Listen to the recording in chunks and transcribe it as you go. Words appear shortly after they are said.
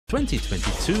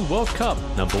2022 World Cup.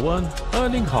 Number 1,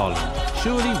 Erling Haaland.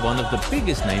 Surely one of the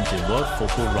biggest names in world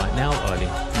football right now, Erling.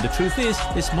 And the truth is,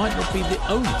 this might not be the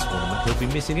only tournament he'll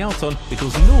be missing out on,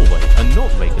 because Norway are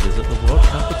not regulars at the World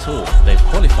Cup at all. They've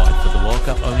qualified for the World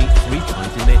Cup only 3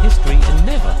 times in their history and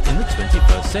never in the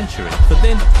 21st century. But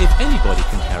then, if anybody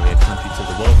can carry a country to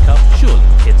the World Cup, surely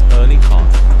it's Erling Haaland.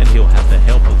 And he'll have the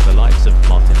help of the likes of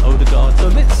Martin Odegaard.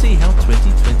 So let's see how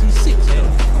 2026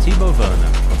 goes. Timo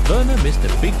Werner. Werner missed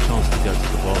a big chance to go to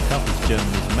the World Cup as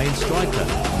Germany's main striker,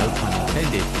 no pun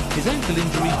intended. His ankle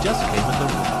injury just came at the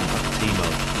wrong time for Timo.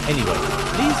 Anyway,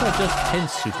 these are just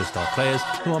 10 superstar players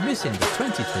who are missing the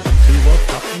 2022 World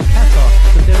Cup in Qatar,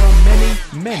 but there are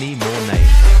many more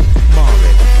names.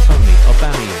 Mahrez, Tony,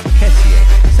 Aubameyang, Kessie,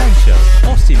 Sancho,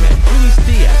 Osimhen, Luis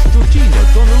Diaz, Jorginho,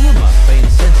 Donnarumma.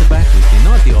 Spain's centre-back was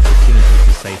denied the opportunity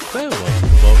to say farewell to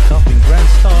the World Cup in Grand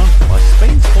Star by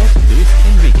Spain's boss Luis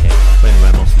Enrique. When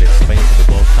Ramos left Spain to the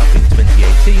World Cup in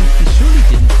 2018, he surely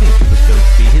didn't think it was going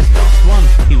to be his last one.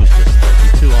 He was just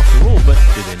 32 after all, but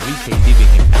with Enrique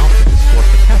leaving him out of the squad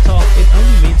for Qatar, it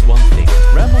only means one thing.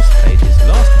 Ramos played his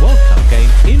last World Cup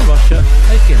game in Russia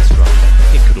against Russia.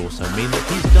 It could also mean that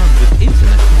he's done with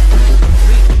international football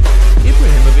completely.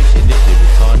 Ibrahimovic initially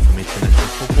retired from international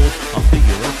football after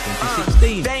Euro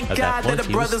 2016. Thank At God that that the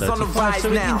point, brothers he was on the 35, rise so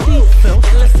it now. indeed felt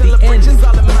like the end.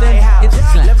 But then it's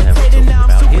Zlatan we're talking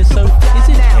about here, so is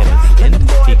it ever the end?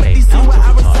 He came out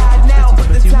of retirement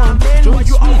in 2021, joined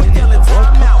Sweden in the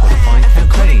World Cup qualifying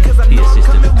campaign. He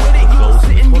assisted a couple of goals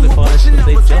in the qualifiers, but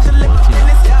they just weren't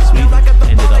enough. Sweden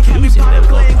ended up losing their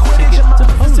World Cup ticket to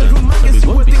Poland, so we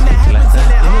won't be seeing Zlatan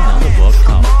in another World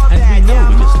Cup. And we know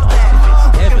we just asked if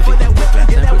it's ever the end of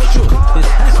Zlatan, but sure, this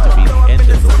has to be the end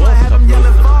of the World Cup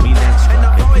road for the Milan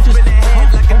striker. He just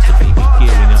can't possibly be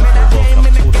gearing up for a World Cup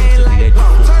tournament at the age of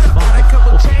 45,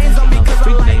 or perhaps another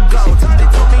big name missing from the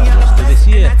World Cup roster this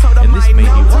year. And this may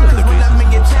be one of the reasons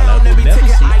Mo Salah will never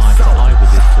see eye to eye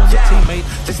with his former teammate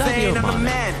Sadio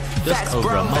Mane. Just over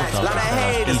a month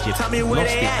after Egypt lost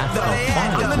the AFCON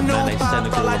final to manage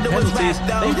Senegal on penalties,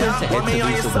 they went ahead to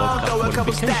lose the World Cup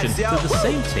qualification with the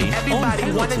same team on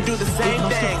penalties. It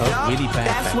must have felt really bad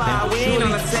back then, but surely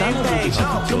Salah will be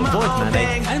hoping to avoid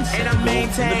Mane and Senegal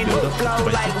in the build-up to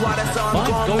 2025.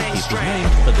 5 goalkeepers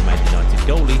named, but the Man United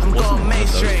goalie wasn't one of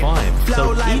those 5.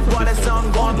 So even before the final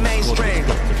squad was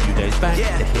dropped a few days back,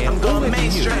 De Gea already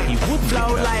knew he wouldn't be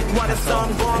travelling to Qatar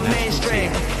for the national team.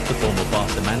 The former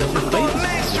Barca manager favoured the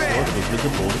squad with the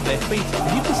ball at their feet, and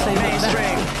you can say that that's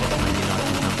what cost Man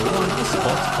United's number 1 a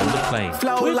spot on the plane.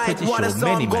 We're pretty sure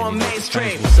many Man United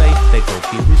fans will say their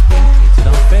goalkeeper is being treated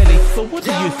unfairly, but what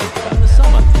do you think about the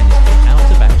summer? And he's been out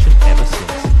of action ever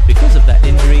since. Because of that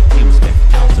injury, he was left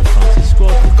out of France's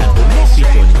squad and will not be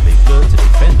joining the Ligue 2 to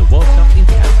defend the World Cup in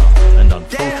Qatar. And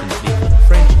unfortunately for the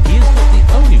French, he is not the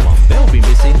only one they'll be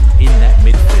missing in that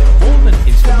midfield. More than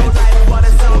instrumental in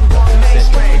France's World Cup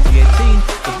success in 2018,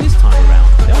 but this time around,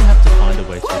 they'll have to find a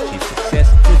way to achieve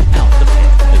success without the pair,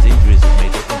 as injuries have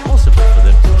made it impossible for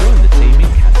them to join the team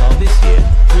in Qatar this year.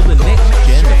 Will the next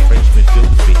gen of French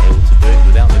midfielders be able to do it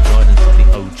without the guidance of the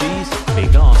OGs?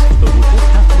 Big ask, but we'll just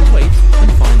have to wait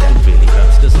and find out. Really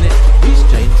hurts, doesn't it? Reece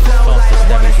James is fast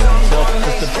establishing himself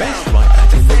as the best right back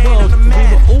in the world. We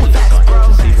were all excited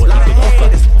to see what he could offer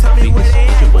on the biggest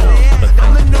stage of all. But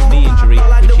thanks to a knee injury,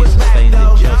 which he sustained in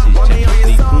Chelsea's Champions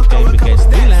League group game against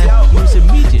Milan, he was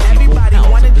immediately ruled out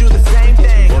of the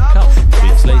 2022 World Cup.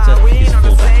 Weeks later, his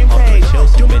fullback partner at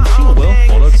Chelsea, Ben Chilwell,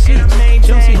 followed suit.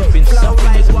 Chelsea have been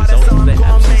suffering as a result of their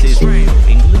absences. Will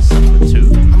England suffer too?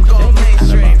 Today in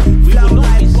Alaba, we will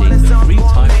not be seeing the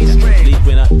 3-time Champions League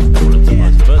winner, one of the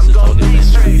most versatile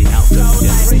defenders of the outgoing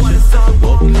generation at the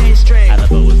World Cup.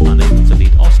 Alaba was unable to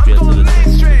lead Austria to the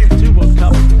 2022 World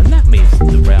Cup, and that means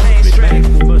the Real Madrid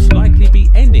man will most likely be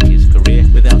ending his career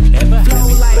without ever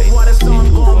having played a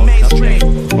single World Cup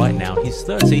game. Right now he's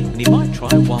 30 and he might try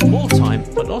one more time,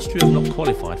 but Austria have not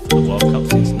qualified for the World Cup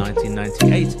since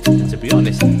 1998, and to be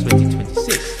honest,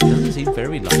 2026 doesn't seem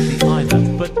very likely either.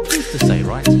 But who's to say,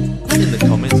 right? Put in the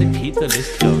comments and keep the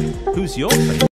list going. Who's your favourite?